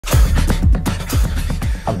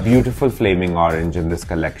A beautiful flaming orange in this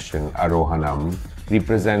collection, Aarohanam,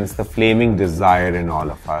 represents the flaming desire in all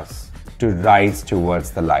of us to rise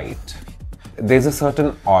towards the light. There's a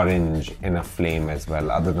certain orange in a flame as well,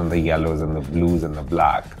 other than the yellows and the blues and the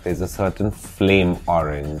black. There's a certain flame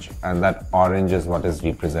orange, and that orange is what is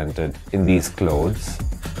represented in these clothes.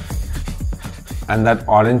 And that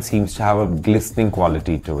orange seems to have a glistening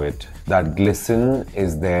quality to it. That glisten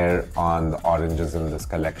is there on the oranges in this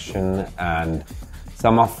collection, and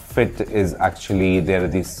some of it is actually, there are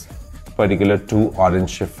these particular two orange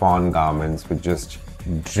chiffon garments which just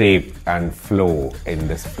drape and flow in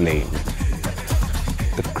this flame.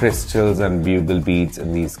 The crystals and bugle beads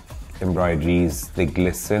in these embroideries, they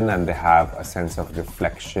glisten and they have a sense of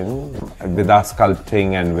reflection. With our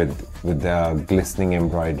sculpting and with the glistening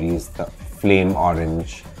embroideries, the flame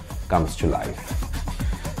orange comes to life.